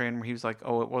something on the train where he was like,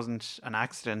 oh, it wasn't an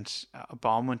accident. A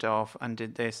bomb went off and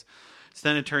did this. So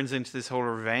then it turns into this whole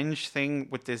revenge thing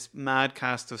with this mad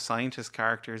cast of scientist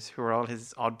characters who are all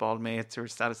his oddball mates who are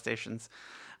statisticians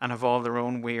and have all their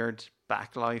own weird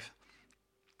back life.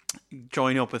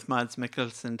 Join up with Mads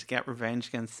Mikkelsen to get revenge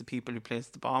against the people who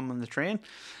placed the bomb on the train.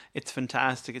 It's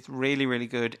fantastic. It's really, really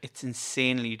good. It's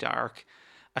insanely dark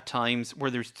at times,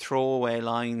 where there's throwaway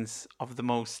lines of the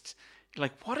most,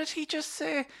 like, what did he just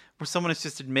say? Where someone has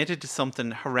just admitted to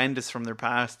something horrendous from their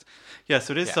past. Yeah,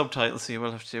 so it is subtitles, so you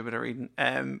will have to do a bit of reading.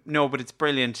 No, but it's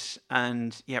brilliant,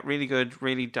 and yeah, really good,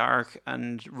 really dark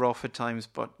and rough at times,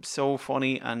 but so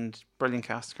funny and brilliant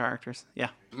cast of characters. Yeah.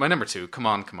 My number 2, Come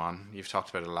On, Come On. You've talked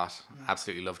about it a lot.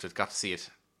 Absolutely loved it. Got to see it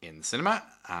in the cinema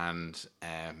and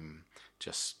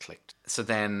just clicked. So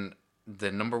then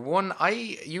the number 1,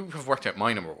 you have worked out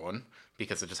my number 1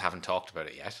 because I just haven't talked about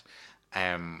it yet.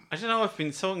 I don't know, I've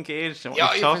been so engaged in what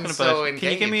Yeah, you're talking you've about. been so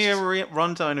Can you give me a engaged.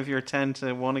 rundown of your 10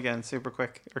 to 1 again, super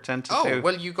quick? Or 10 to 2? Oh,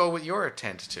 well, you go with your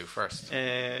 10 to 2 first.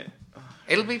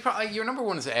 It'll be your number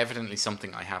 1 is evidently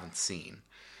something I haven't seen.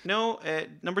 No,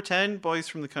 number 10, Boys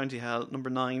from the County Hell. Number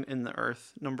 9, In the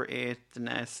Earth. Number 8, The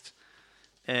Nest.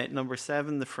 Number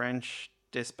 7, The French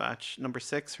Dispatch. Number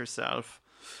 6, Herself.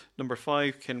 Number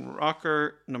 5, Kin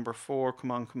Rocker. Number 4,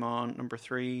 Come On, Come On. Number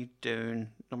 3, Dune.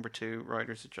 Number 2,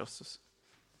 Riders of Justice.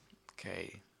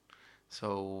 Okay.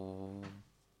 So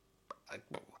I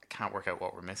can't work out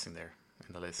what we're missing there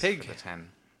in the list Pig. for the 10.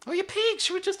 Oh, you Pig!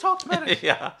 Should we just talked about it?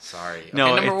 Yeah. Sorry. Okay, No,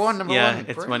 number it's- 1, number yeah, 1.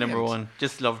 it's my number Brilliant. 1.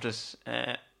 Just loved it.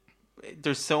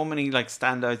 There's so many like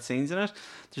standout scenes in it.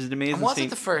 There's an amazing And was scene. it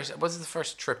the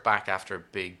first trip back after a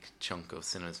big chunk of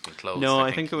cinemas being closed? No,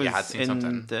 I think it was you had seen in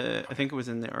something. I think it was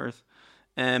in the Earth.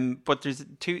 But there's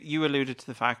two. You alluded to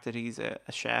the fact that he's a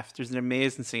chef. There's an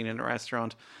amazing scene in a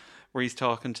restaurant where he's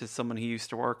talking to someone he used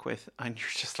to work with, and you're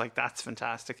just like, that's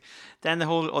fantastic. Then the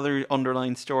whole other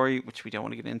underlying story, which we don't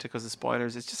want to get into because of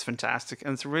spoilers, it's just fantastic,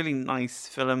 and it's a really nice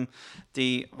film.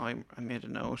 I made a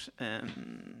note.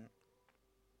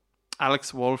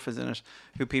 Alex Wolff is in it,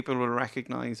 who people will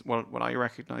recognise. Well, what I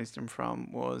recognised him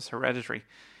from was Hereditary.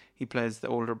 He plays the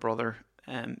older brother.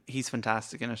 He's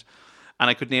fantastic in it. And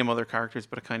I could name other characters,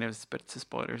 but it kind of is bits of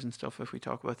spoilers and stuff if we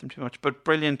talk about them too much. But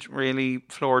brilliant, really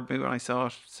floored me when I saw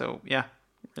it. So yeah,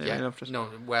 really loved it. No,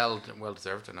 well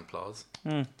deserved an applause.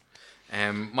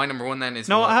 My number 1 then is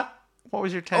No, one- what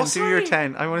was your 10? Oh, Do your sorry.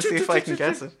 10. I want to see if I can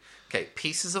guess it. Okay,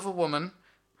 Pieces of a Woman,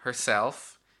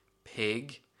 Herself,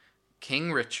 Pig,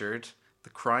 King Richard, The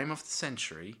Crime of the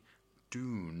Century,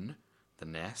 Dune, The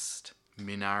Nest,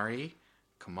 Minari,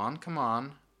 Come On, Come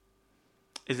On.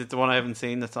 Is it the one I haven't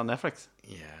seen that's on Netflix?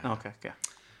 Yeah. Okay, yeah.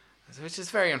 Which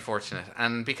is very unfortunate.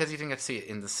 And because you didn't get to see it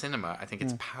in the cinema, I think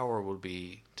its power will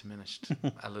be diminished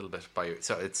a little bit by you.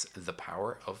 So it's The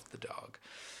Power of the Dog.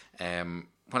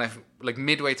 When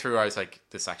midway through, I was like,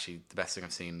 this is actually the best thing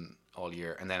I've seen all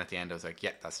year. And then at the end, I was like,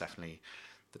 yeah, that's definitely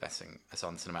the best thing I saw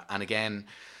in the cinema. And again,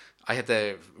 I had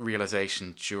the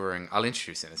realization during, I'll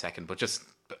introduce it in a second, but just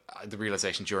the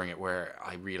realization during it where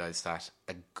I realized that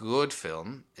a good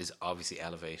film is obviously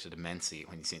elevated immensely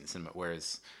when you see it in the cinema,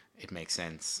 whereas it makes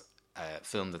sense. A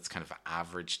film that's kind of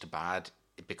average to bad,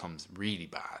 it becomes really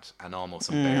bad and almost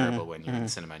unbearable when you're in the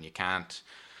cinema, and you can't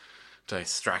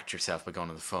distract yourself by going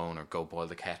on the phone or go boil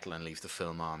the kettle and leave the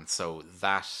film on. So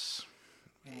that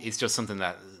is just something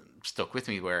that stuck with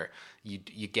me, where you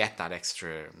get that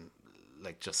extra,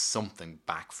 like, just something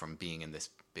back from being in this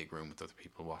big room with other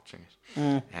people watching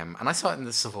it. And I saw it in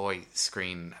the Savoy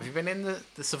screen. Have you been in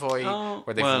the Savoy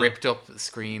where they've ripped up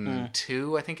screen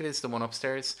 2, I think it is, the one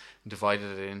upstairs, and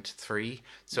divided it into 3?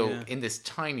 So in this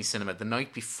tiny cinema, the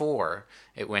night before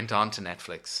it went on to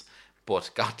Netflix,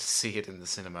 but got to see it in the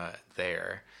cinema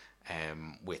there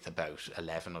with about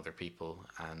 11 other people.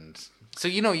 And so,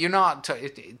 you're not,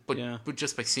 but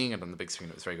just by seeing it on the big screen,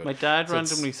 it was very good. My dad So it's-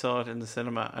 randomly saw it in the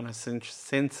cinema, and I've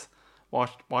since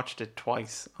watched it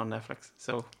twice on Netflix.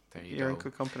 So There you you're in go.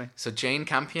 good company. So Jane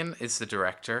Campion is the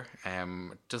director.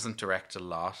 Doesn't direct a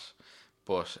lot,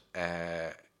 but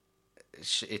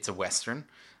it's a Western.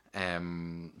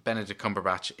 Benedict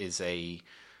Cumberbatch is a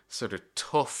sort of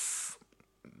tough,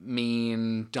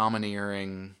 mean,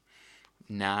 domineering,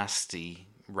 nasty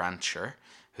rancher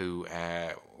who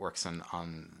works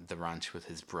on the ranch with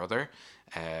his brother,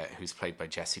 who's played by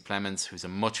Jesse Plemons, who's a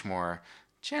much more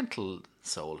gentle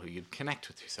soul who you'd connect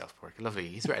with yourself. Lovely,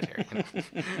 he's red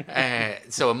hair.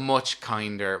 So a much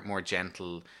kinder, more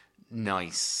gentle,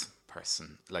 nice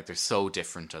person. Like, they're so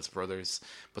different as brothers,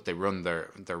 but they run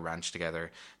their ranch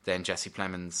together. Then Jesse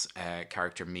Plemons'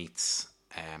 character meets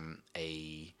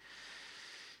a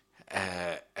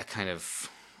kind of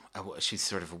she's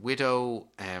sort of a widow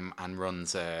and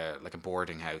runs a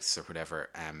boarding house or whatever,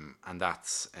 and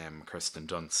that's Kirsten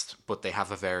Dunst. But they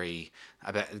have a very,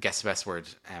 I guess the best word,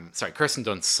 Kirsten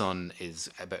Dunst's son is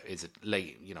a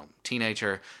late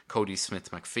teenager, Cody Smith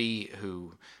McPhee,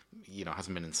 who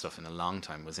hasn't been in stuff in a long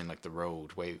time, was in like The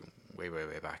Road way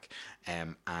back,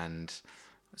 and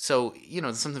so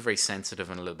there's something very sensitive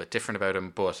and a little bit different about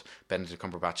him. But Benedict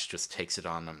Cumberbatch just takes it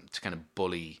on him to kind of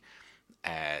bully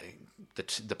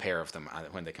the pair of them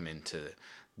when they come into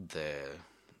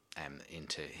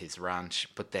into his ranch.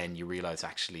 But then you realize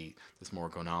actually there's more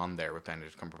going on there with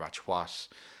Benedict Cumberbatch.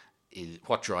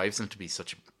 What drives him to be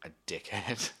such a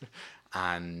dickhead?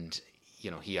 And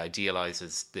he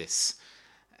idealizes this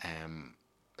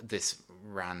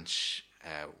ranch,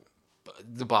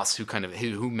 the boss who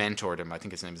mentored him. I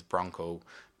think his name is Bronco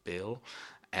Bill.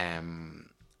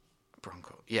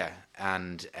 Bronco, yeah,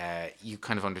 and you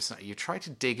kind of understand. You try to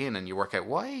dig in and you work out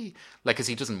why, like, because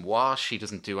he doesn't wash, he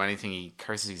doesn't do anything. He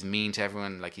curses, he's mean to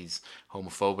everyone, like he's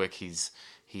homophobic.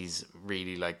 He's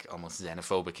really like almost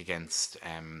xenophobic against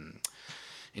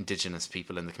indigenous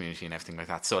people in the community and everything like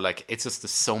that. So like it's just there's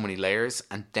so many layers,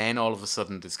 and then all of a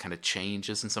sudden there's kind of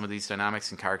changes in some of these dynamics,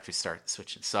 and characters start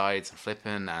switching sides and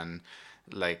flipping, and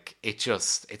like it's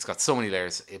got so many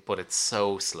layers, but it's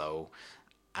so slow.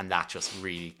 And that just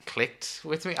really clicked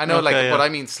with me. I know, but I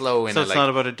mean slow in so a, it's like, not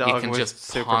about a dog you can with just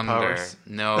superpowers. ponder.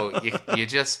 No, you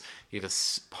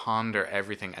just ponder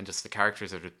everything, and just the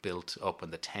characters are just built up,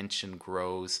 and the tension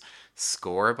grows.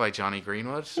 Score by Johnny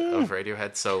Greenwood of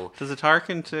Radiohead. So does it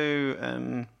harken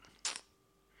to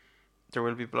There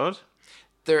Will Be Blood?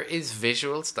 there is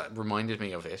visuals that reminded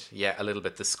me of it. Yeah, a little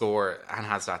bit. The score and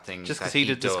has that thing Just because that he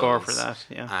did the score for that.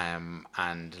 Yeah.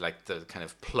 And like the kind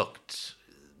of plucked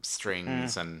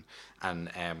strings and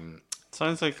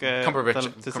Sounds like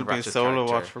Cumberbatch- this will be a Cumberbatch's solo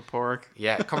character. watch for Pork.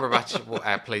 Yeah,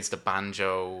 Cumberbatch plays the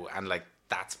banjo, and like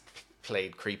that's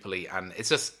played creepily, and it's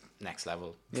just next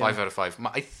level. 5 out of 5.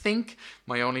 I think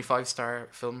my only 5-star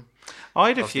film. I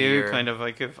had a of the few year. kind of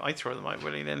like, if I throw them out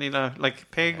willy nilly now. Like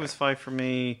Pig was 5 for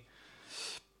me.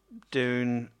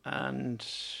 Dune and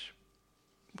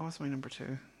what was my number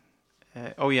 2?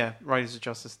 Riders of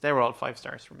Justice. They were all 5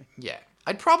 stars for me. Yeah,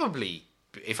 I'd probably,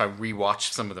 if I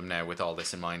rewatched some of them now with all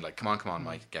this in mind, like come on,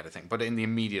 Mike, get a thing. But in the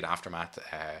immediate aftermath,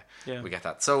 we get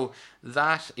that. So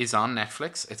that is on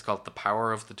Netflix. It's called The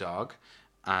Power of the Dog,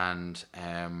 and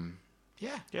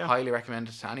highly recommend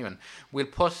it to anyone. We'll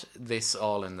put this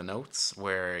all in the notes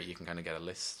where you can kind of get a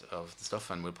list of the stuff,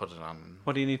 and we'll put it on.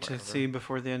 What do you need to see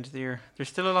before the end of the year? There's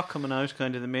still a lot coming out.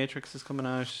 Kind of The Matrix is coming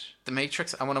out. The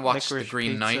Matrix. I want to watch Licorice The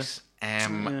Green Pizza.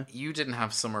 Knight. You didn't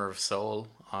have Summer of Soul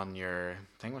on your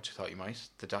thing, which I thought you might.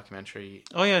 The documentary.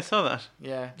 Oh yeah, I saw that.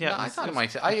 Yeah. Yeah, No, I thought it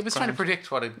might. I was trying to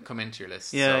predict what would come into your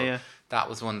list. Yeah, so yeah. That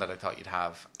was one that I thought you'd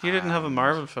have. You didn't have a And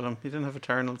Marvel film. You didn't have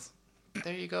Eternals.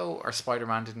 There you go. Or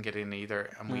Spider-Man didn't get in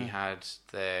either, and we had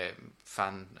the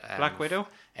Black Widow?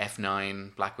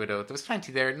 F9, Black Widow. There was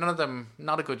plenty there. None of them.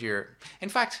 Not a good year. In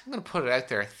fact, I'm going to put it out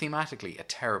there. Thematically, a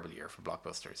terrible year for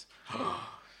blockbusters.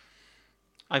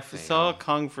 I saw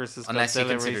Kong vs. Unless you Godzilla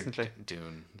consider recently.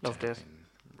 Dune. Loved it.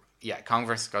 Yeah, Kong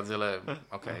vs. Godzilla.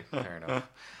 Okay, fair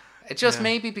enough. It just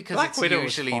maybe because Black it's Widow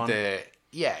was usually fun.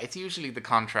 it's usually the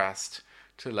contrast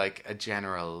to like a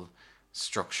general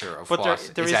structure of But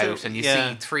what there is is out, and you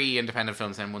yeah. see 3 independent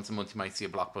films, and once a month you might see a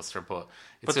blockbuster. But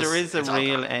There is a it's all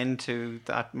real gone. end to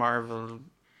that Marvel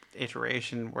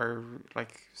iteration where,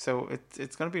 like, so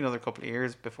it's going to be another couple of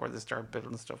years before they start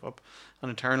building stuff up, and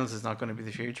Eternals is not going to be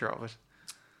the future of it.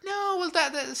 No, well,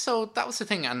 that was the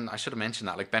thing, and I should have mentioned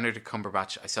that. Like Benedict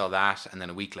Cumberbatch, I saw that, and then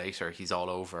a week later, he's all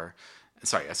over.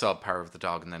 Sorry, I saw Power of the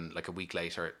Dog, and then like a week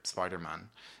later, Spider-Man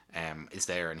is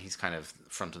there, and he's kind of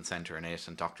front and center in it,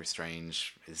 and Doctor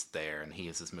Strange is there, and he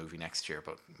has his movie next year.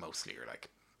 But mostly, you're like,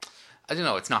 I don't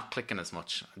know, it's not clicking as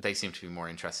much. They seem to be more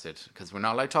interested because we're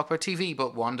not allowed to talk about TV.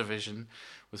 But WandaVision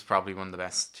was probably one of the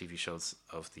best TV shows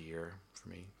of the year for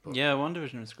me. But, Yeah,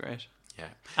 WandaVision was great, yeah.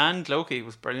 and Loki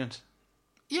was brilliant.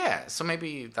 Yeah, so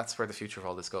maybe that's where the future of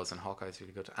all this goes, and Hawkeye's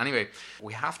really good. Anyway,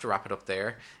 we have to wrap it up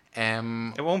there.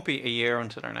 It won't be a year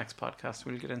until our next podcast.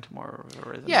 We'll get into more of a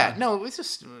rhythm. Yeah, no, it was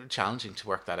just challenging to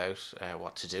work that out,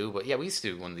 what to do. But yeah, we used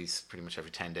to do one of these pretty much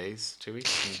every 10 days, 2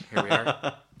 weeks, and here we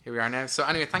are. Here we are now. So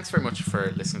anyway, thanks very much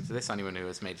for listening to this, anyone who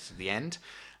has made it to the end.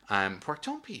 Pork,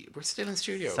 don't be, we're still in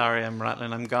studio. Sorry, I'm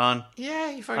rattling. I'm gone.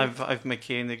 Yeah, you've I've my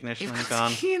key in the ignition. You've I'm got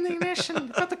gone. the key in the ignition.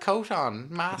 You've got the coat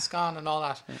on, mask on, and all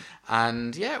that.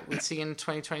 And yeah, we'll see you in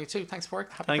 2022. Thanks,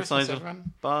 Pork. Happy Thanks, Christmas, Nigel.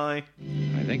 everyone. Bye.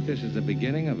 I think this is the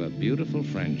beginning of a beautiful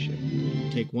friendship.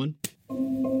 Take one.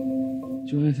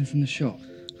 Do you want anything from the shop?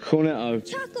 Cornetto.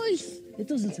 Chocolate! It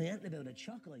doesn't say anything about a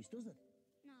chocolate, does it?